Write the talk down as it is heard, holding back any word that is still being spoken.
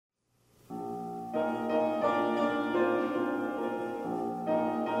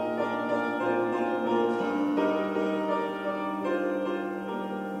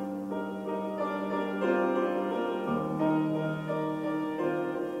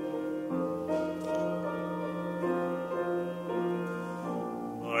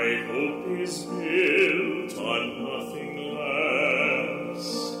is built on nothing less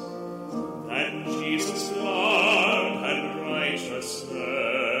than Jesus' blood and righteousness.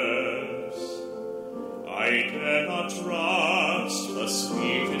 I dare not trust the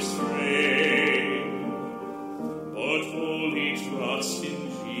sweetest frame, but wholly trust in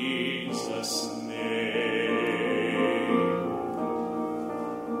Jesus' name.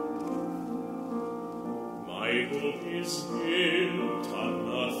 My hope is built on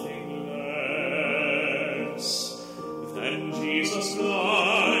nothing less than Jesus'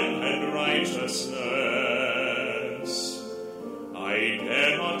 blood and righteousness. I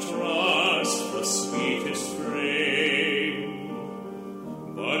dare not trust the sweetest frame,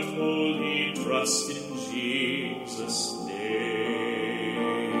 but wholly trust in Jesus' name.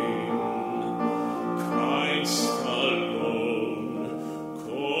 Christ alone,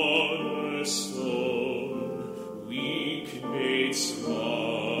 cornerstone, weak made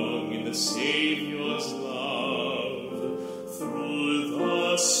strong in the Savior's love. Through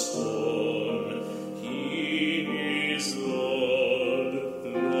the storm, He is Lord,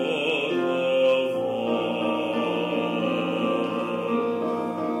 Lord of all.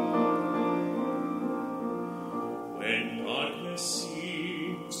 When darkness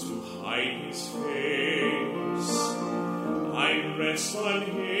seems to hide His face, I rest on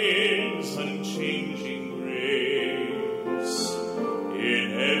His unchanging grace. In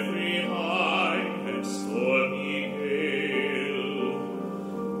every high and stormy gale,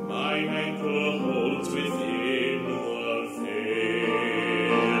 my anchor holds within the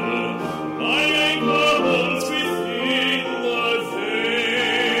veil. My anchor holds within the veil.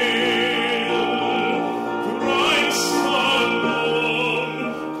 Christ alone,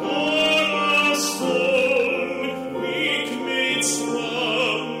 cornerstone, weak made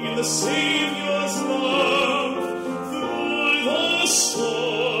strong in the Savior's love. Through the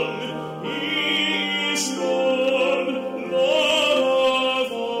storm, He is Lord, Lord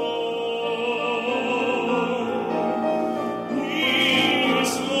of all. He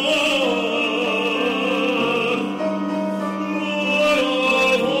is Lord, Lord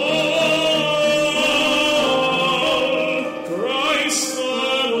of all. Christ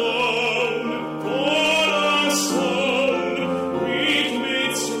alone, cornerstone, weak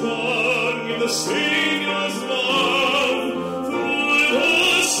made strong in the Savior's love. Through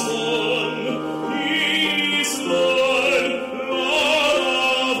the storm, He is Lord, Lord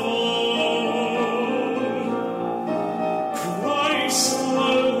of all. Christ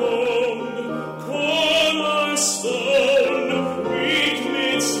alone, cornerstone, weak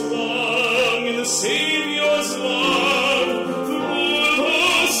made strong in the Savior's love. Through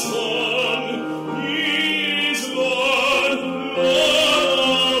the storm, He is Lord, Lord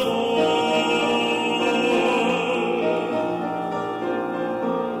of all.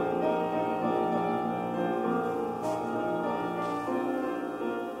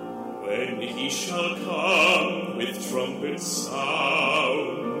 When He shall come with trumpet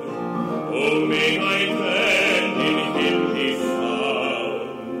sound, oh, may I then in Him be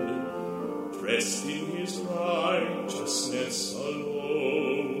found, dressed in His righteousness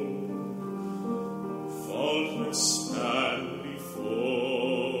alone, faultless stand before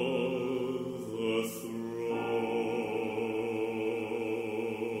the throne.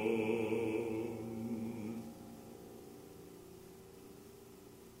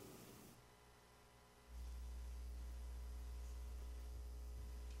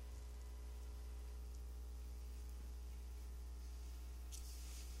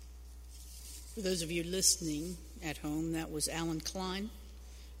 For those of you listening at home, that was Alan Klein,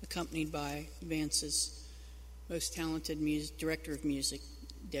 accompanied by Vance's most talented director of music,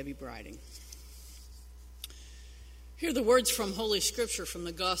 Debbie Briding. Hear the words from Holy Scripture from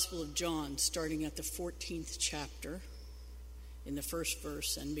the Gospel of John, starting at the 14th chapter, in the first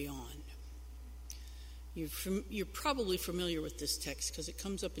verse and beyond. You're probably familiar with this text because it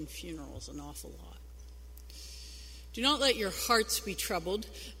comes up in funerals an awful lot. Do not let your hearts be troubled.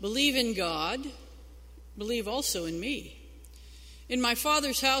 Believe in God. Believe also in me. In my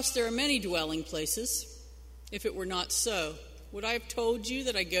Father's house there are many dwelling places. If it were not so, would I have told you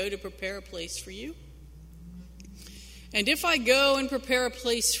that I go to prepare a place for you? And if I go and prepare a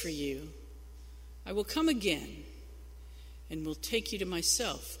place for you, I will come again and will take you to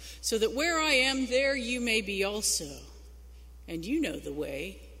myself, so that where I am, there you may be also. And you know the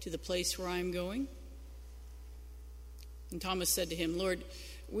way to the place where I am going. And Thomas said to him, Lord,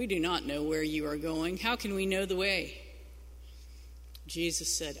 we do not know where you are going. How can we know the way?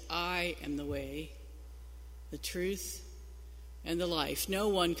 Jesus said, I am the way, the truth, and the life. No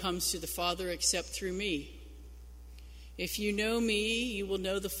one comes to the Father except through me. If you know me, you will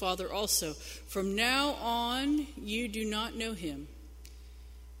know the Father also. From now on, you do not know him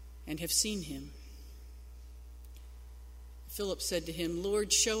and have seen him." Philip said to him,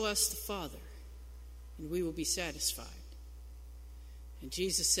 "Lord, show us the Father, and we will be satisfied." And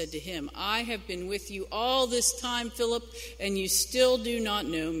Jesus said to him, "I have been with you all this time, Philip, and you still do not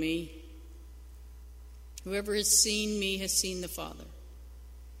know me. Whoever has seen me has seen the Father.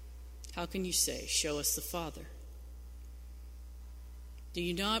 How can you say, 'Show us the Father'? Do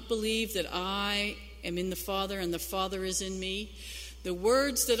you not believe that I am in the Father and the Father is in me? The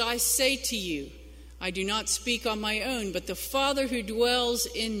words that I say to you, I do not speak on my own, but the Father who dwells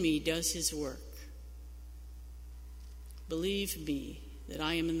in me does his work. Believe me that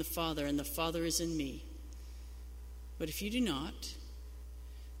I am in the Father and the Father is in me. But if you do not,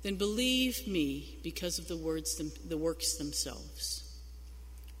 then believe me because of the works themselves.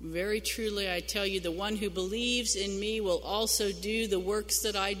 Very truly, I tell you, the one who believes in me will also do the works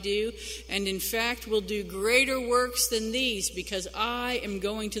that I do, and in fact will do greater works than these, because I am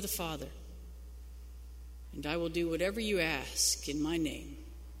going to the Father. And I will do whatever you ask in my name,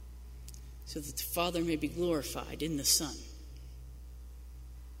 so that the Father may be glorified in the Son.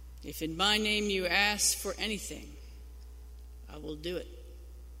 If in my name you ask for anything, I will do it."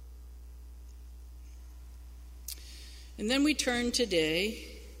 And then we turn today.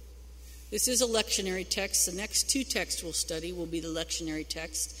 This is a lectionary text. The next two texts we'll study will be the lectionary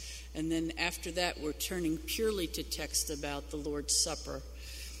text. And then after that, we're turning purely to text about the Lord's Supper.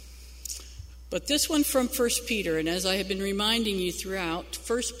 But this one from 1 Peter, and as I have been reminding you throughout,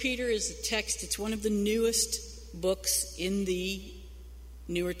 1 Peter is a text, it's one of the newest books in the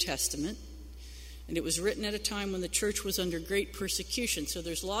Newer Testament. And it was written at a time when the church was under great persecution. So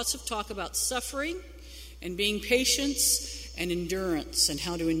there's lots of talk about suffering and being patient and endurance and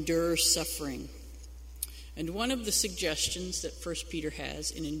how to endure suffering. And one of the suggestions that 1 Peter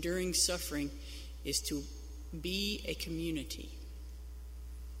has in enduring suffering is to be a community.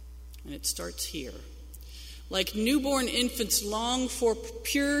 And it starts here. Like newborn infants long for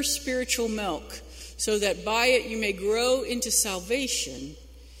pure spiritual milk, so that by it you may grow into salvation,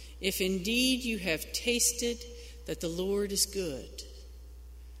 if indeed you have tasted that the Lord is good.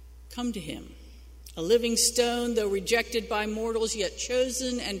 Come to him, a living stone, though rejected by mortals, yet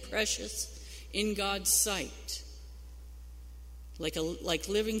chosen and precious in God's sight. Like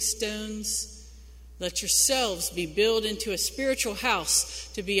living stones, let yourselves be built into a spiritual house,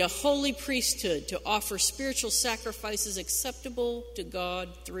 to be a holy priesthood, to offer spiritual sacrifices acceptable to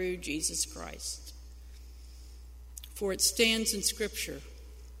God through Jesus Christ. For it stands in Scripture,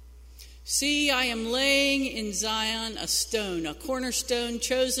 "See, I am laying in Zion a stone, a cornerstone,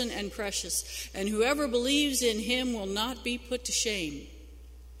 chosen and precious, and whoever believes in him will not be put to shame.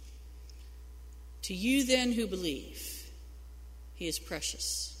 To you then who believe, he is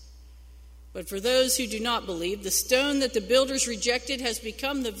precious. But for those who do not believe, the stone that the builders rejected has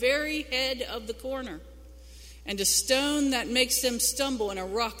become the very head of the corner, and a stone that makes them stumble and a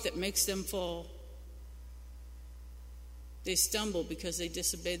rock that makes them fall. They stumble because they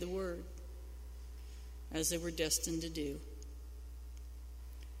disobey the word, as they were destined to do.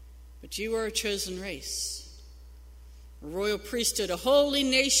 But you are a chosen race, a royal priesthood, a holy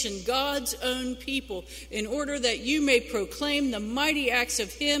nation, God's own people, in order that you may proclaim the mighty acts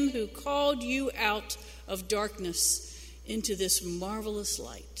of him who called you out of darkness into this marvelous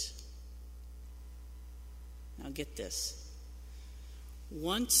light." Now get this.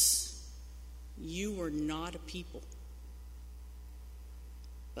 Once you were not a people,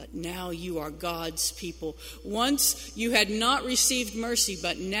 but now you are God's people. Once you had not received mercy,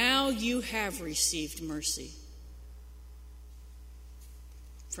 but now you have received mercy.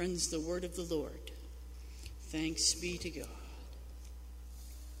 Friends, the word of the Lord. Thanks be to God.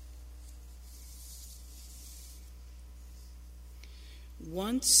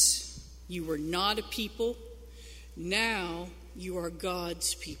 Once you were not a people, now you are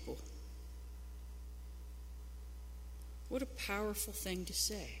God's people. What a powerful thing to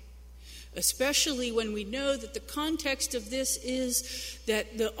say, especially when we know that the context of this is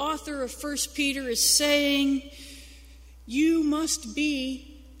that the author of 1 Peter is saying, you must be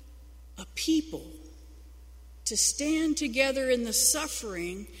a people to stand together in the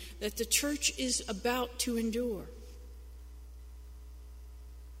suffering that the church is about to endure.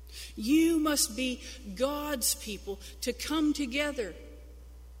 You must be God's people to come together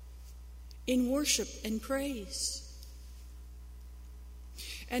in worship and praise.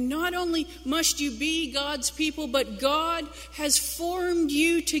 And not only must you be God's people, but God has formed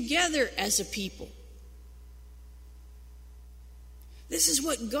you together as a people. This is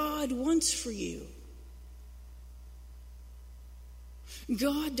what God wants for you.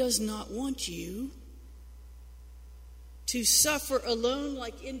 God does not want you to suffer alone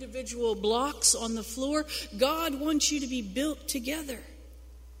like individual blocks on the floor. God wants you to be built together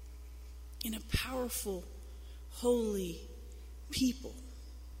in a powerful, holy people.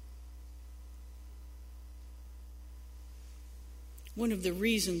 One of the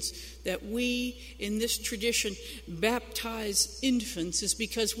reasons that we in this tradition baptize infants is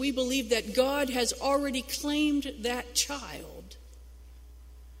because we believe that God has already claimed that child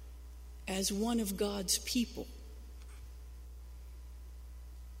as one of God's people.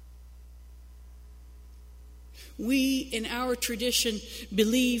 We, in our tradition,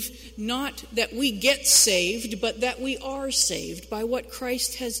 believe not that we get saved, but that we are saved by what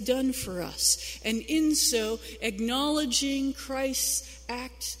Christ has done for us. And in so, acknowledging Christ's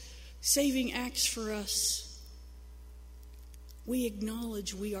saving acts for us, we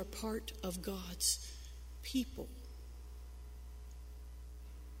acknowledge we are part of God's people.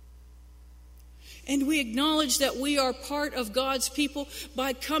 And we acknowledge that we are part of God's people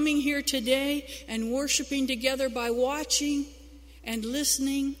by coming here today and worshiping together, by watching and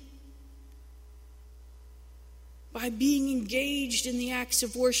listening, by being engaged in the acts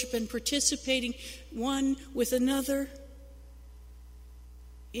of worship and participating one with another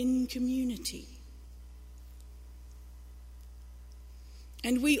in community.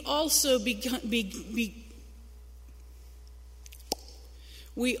 And we also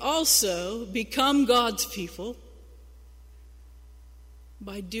become God's people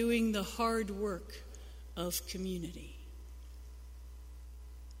by doing the hard work of community.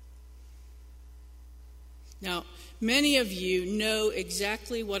 Now, many of you know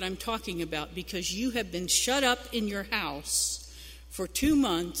exactly what I'm talking about because you have been shut up in your house for 2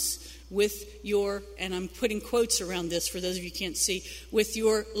 months with your, and I'm putting quotes around this for those of you who can't see, with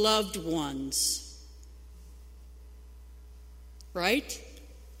your loved ones. Right?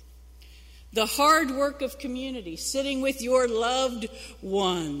 The hard work of community, sitting with your loved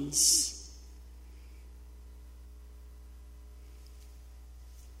ones.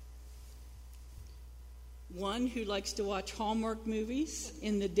 One who likes to watch Hallmark movies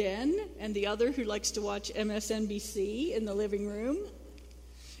in the den, and the other who likes to watch MSNBC in the living room,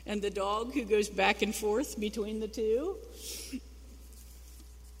 and the dog who goes back and forth between the two.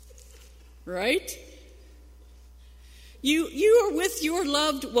 Right? You are with your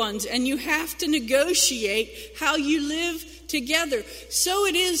loved ones, and you have to negotiate how you live together. So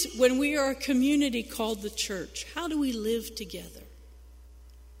it is when we are a community called the church. How do we live together?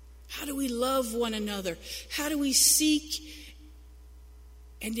 How do we love one another? How do we seek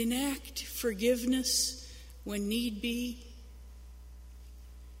and enact forgiveness when need be?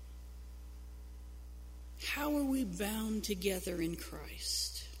 How are we bound together in Christ?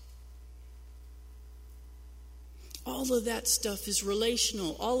 All of that stuff is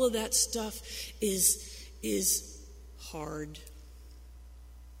relational. All of that stuff is hard.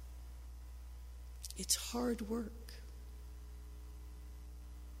 It's hard work.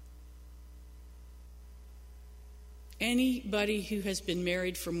 Anybody who has been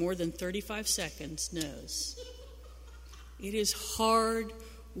married for more than 35 seconds knows it is hard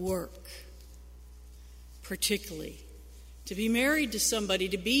work, particularly to be married to somebody,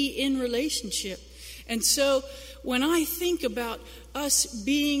 to be in relationship. And so when I think about us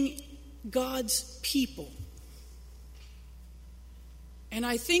being God's people, and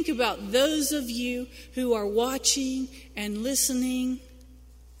I think about those of you who are watching and listening,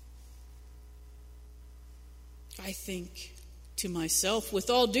 I think to myself, with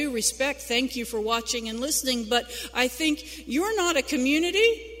all due respect, thank you for watching and listening, but I think you're not a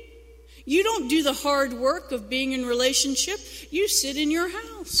community. You don't do the hard work of being in relationship. You sit in your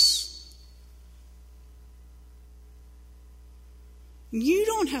house. You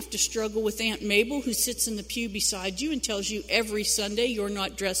don't have to struggle with Aunt Mabel, who sits in the pew beside you and tells you every Sunday you're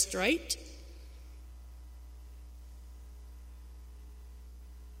not dressed right.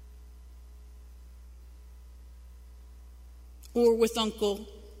 Or with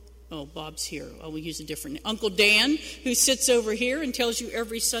Bob's here. We'll use a different name. Uncle Dan, who sits over here and tells you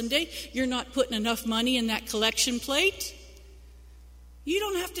every Sunday you're not putting enough money in that collection plate. You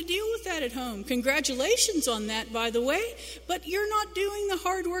don't have to deal with that at home. Congratulations on that, by the way, but you're not doing the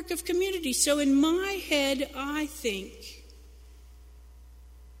hard work of community. So in my head, I think,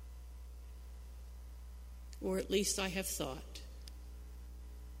 or at least I have thought,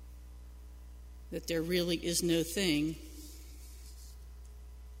 that there really is no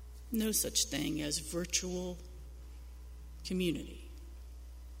such thing as virtual community.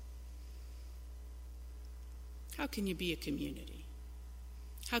 How can you be a community?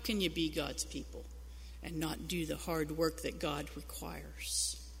 How can you be God's people and not do the hard work that God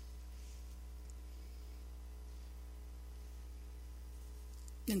requires.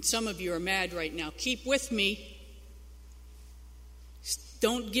 And some of you are mad right now. Keep with me.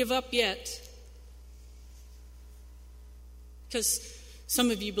 Don't give up yet. Because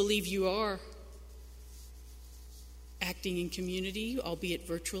some of you believe you are acting in community, albeit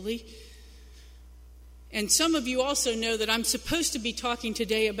virtually. And some of you also know that I'm supposed to be talking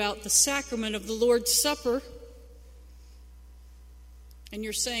today about the sacrament of the Lord's Supper. And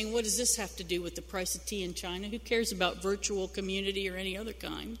you're saying, what does this have to do with the price of tea in China? Who cares about virtual community or any other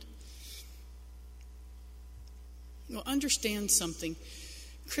kind? Well, understand something.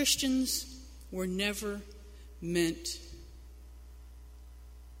 Christians were never meant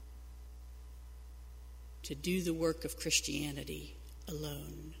to do the work of Christianity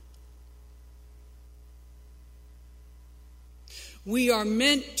alone. We are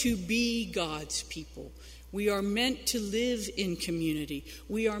meant to be God's people. We are meant to live in community.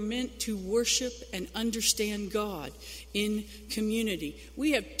 We are meant to worship and understand God in community.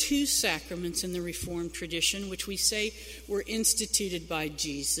 We have two sacraments in the Reformed tradition, which we say were instituted by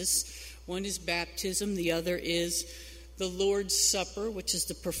Jesus. One is baptism. The other is the Lord's Supper, which is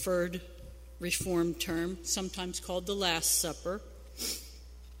the preferred Reformed term, sometimes called the Last Supper,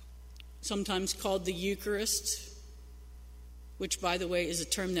 sometimes called the Eucharist, which, by the way, is a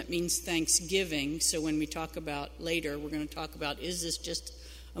term that means thanksgiving. So when we talk about later, we're going to talk about, is this just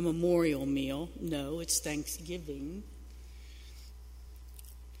a memorial meal? No, it's Thanksgiving.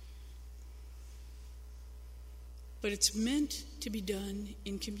 But it's meant to be done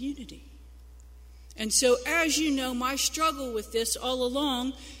in community. And so, as you know, my struggle with this all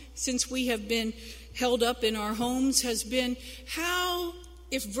along, since we have been held up in our homes, has been how,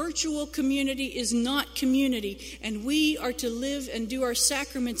 if virtual community is not community and we are to live and do our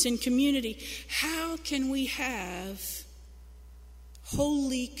sacraments in community, how can we have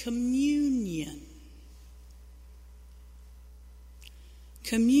Holy Communion?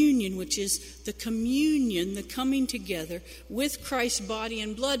 Communion, which is the communion, the coming together with Christ's body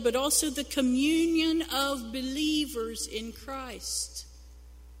and blood, but also the communion of believers in Christ.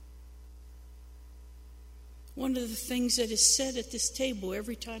 One of the things that is said at this table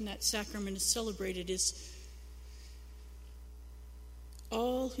every time that sacrament is celebrated is,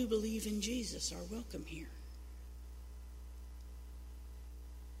 all who believe in Jesus are welcome here.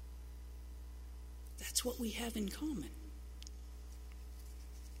 That's what we have in common.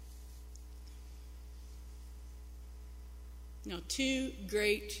 Now, two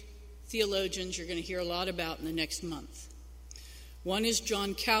great theologians you're going to hear a lot about in the next month. One is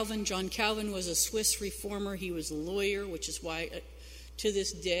John Calvin. John Calvin was a Swiss reformer. He was a lawyer, which is why to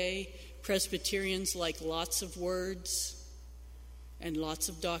this day Presbyterians like lots of words and lots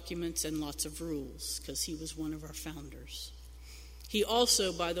of documents and lots of rules, because he was one of our founders. He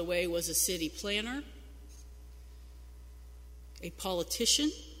also, by the way, was a city planner, a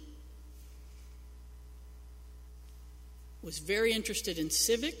politician, was very interested in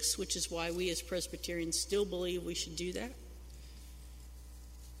civics, which is why we as Presbyterians still believe we should do that.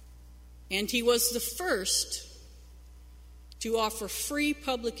 And he was the first to offer free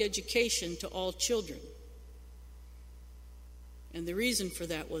public education to all children. And the reason for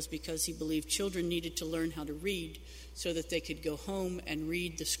that was because he believed children needed to learn how to read so that they could go home and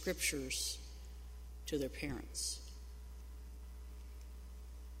read the scriptures to their parents.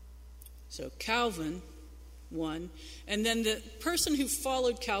 So Calvin, one. And then the person who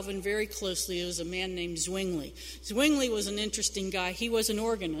followed Calvin very closely was a man named Zwingli. Zwingli was an interesting guy. He was an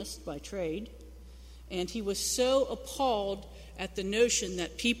organist by trade, and he was so appalled at the notion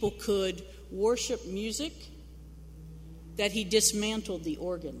that people could worship music that he dismantled the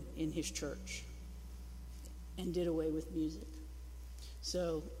organ in his church and did away with music.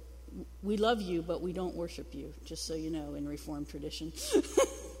 So we love you, but we don't worship you, just so you know, in Reformed tradition.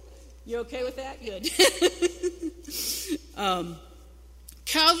 You okay with that? Good.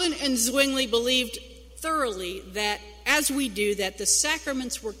 Calvin and Zwingli believed thoroughly that, as we do, that the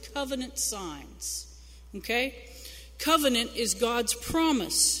sacraments were covenant signs. Okay? Covenant is God's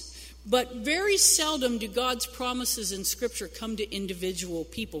promise. But very seldom do God's promises in Scripture come to individual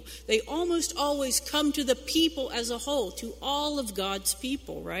people. They almost always come to the people as a whole, to all of God's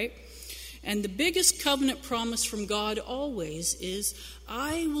people, right? And the biggest covenant promise from God always is,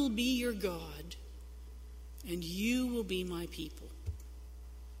 I will be your God, and you will be my people.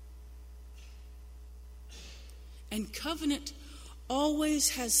 And covenant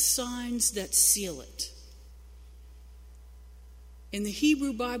always has signs that seal it. In the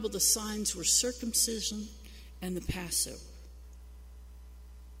Hebrew Bible, the signs were circumcision and the Passover.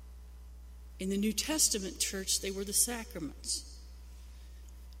 In the New Testament church, they were the sacraments.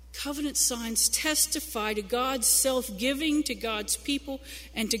 Covenant signs testify to God's self-giving to God's people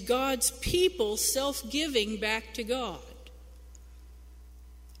and to God's people self-giving back to God.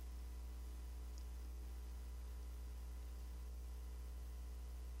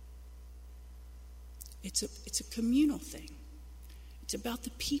 It's a communal thing. It's about the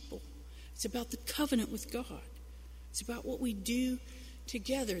people. It's about the covenant with God. It's about what we do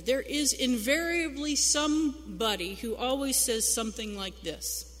together. There is invariably somebody who always says something like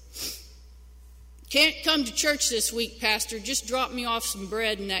this. Can't come to church this week, Pastor. Just drop me off some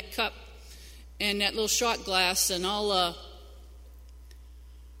bread in that cup and that little shot glass, and I'll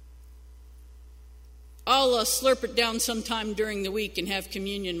slurp it down sometime during the week and have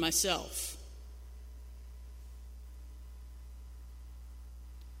communion myself.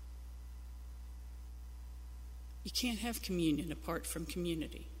 You can't have communion apart from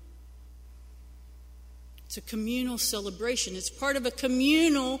community. It's a communal celebration. It's part of a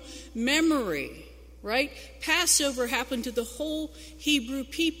communal memory, right? Passover happened to the whole Hebrew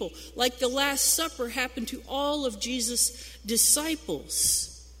people, like the Last Supper happened to all of Jesus'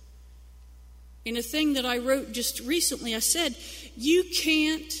 disciples. In a thing that I wrote just recently, I said, you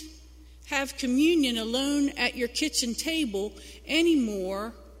can't have communion alone at your kitchen table any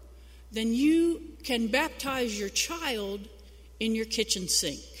more than you can baptize your child in your kitchen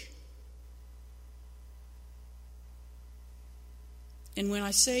sink. And when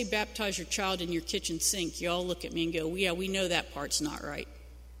I say baptize your child in your kitchen sink, you all look at me and go, yeah, we know that part's not right.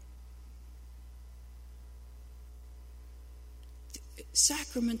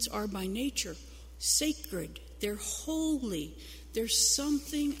 Sacraments are by nature sacred. They're holy. There's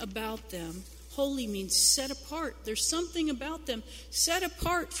something about them. Holy means set apart. There's something about them set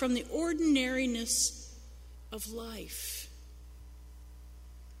apart from the ordinariness of life.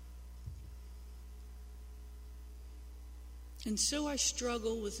 And so I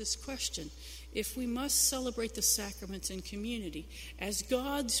struggle with this question. If we must celebrate the sacraments in community as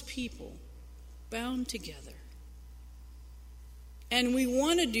God's people bound together, and we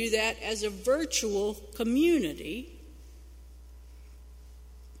want to do that as a virtual community,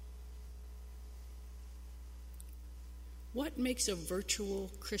 what makes a virtual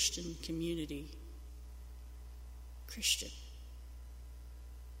Christian community Christian?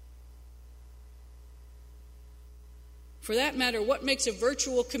 For that matter, what makes a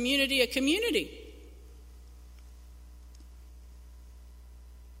virtual community a community?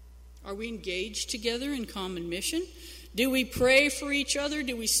 Are we engaged together in common mission? Do we pray for each other?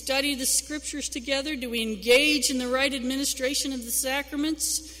 Do we study the scriptures together? Do we engage in the right administration of the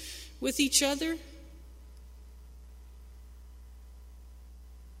sacraments with each other?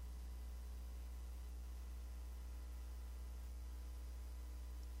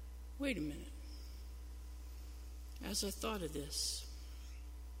 Wait a minute. As I thought of this,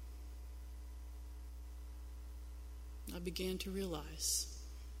 I began to realize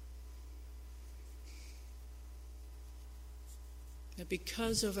that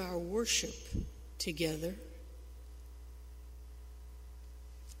because of our worship together,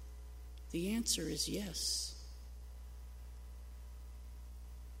 the answer is yes.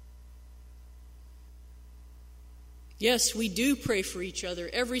 Yes, we do pray for each other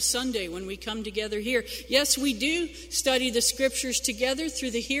every Sunday when we come together here. Yes, we do study the scriptures together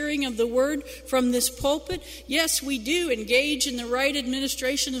through the hearing of the word from this pulpit. Yes, we do engage in the right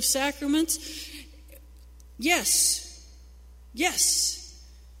administration of sacraments. Yes,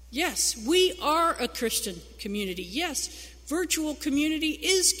 we are a Christian community. Yes, virtual community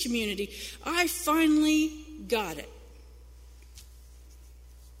is community. I finally got it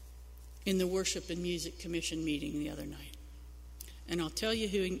in the Worship and Music Commission meeting the other night. And I'll tell you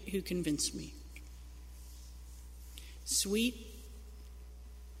who convinced me. Sweet,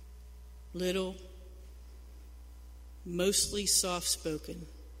 little, mostly soft-spoken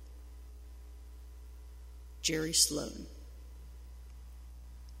Jerry Sloan.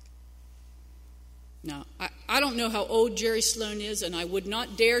 Now, I don't know how old Jerry Sloan is, and I would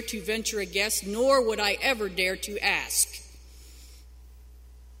not dare to venture a guess, nor would I ever dare to ask.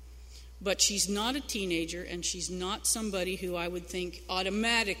 But she's not a teenager, and she's not somebody who I would think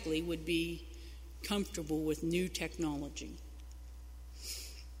automatically would be comfortable with new technology.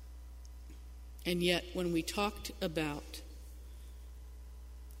 And yet, when we talked about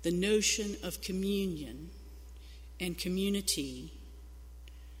the notion of communion and community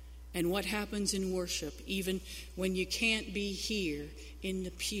and what happens in worship, even when you can't be here in the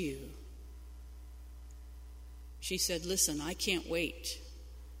pew, she said, listen, I can't wait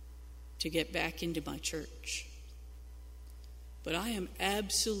to get back into my church. But I am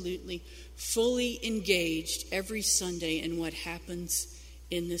absolutely, fully engaged every Sunday in what happens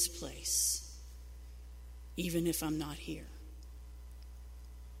in this place, even if I'm not here.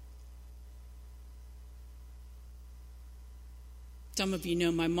 Some of you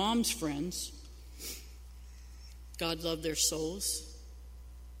know my mom's friends. God love their souls.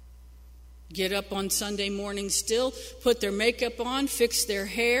 Get up on Sunday morning still, put their makeup on, fix their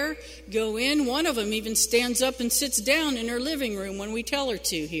hair, go in. One of them even stands up and sits down in her living room when we tell her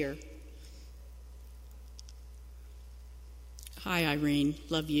to here. Hi, Irene.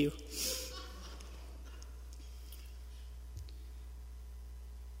 Love you.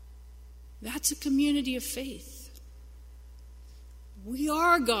 That's a community of faith. We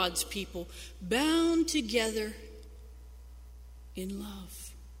are God's people, bound together in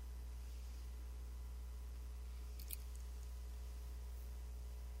love.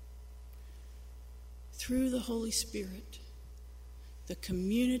 Through the Holy Spirit, the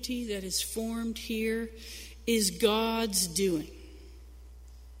community that is formed here is God's doing.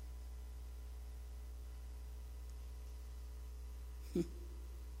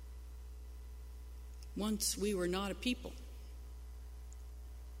 Once we were not a people.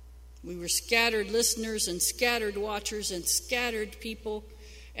 We were scattered listeners and scattered watchers and scattered people.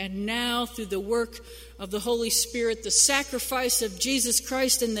 And now, through the work of the Holy Spirit, the sacrifice of Jesus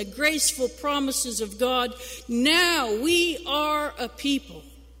Christ, and the graceful promises of God, now we are a people.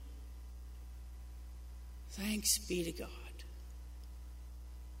 Thanks be to God.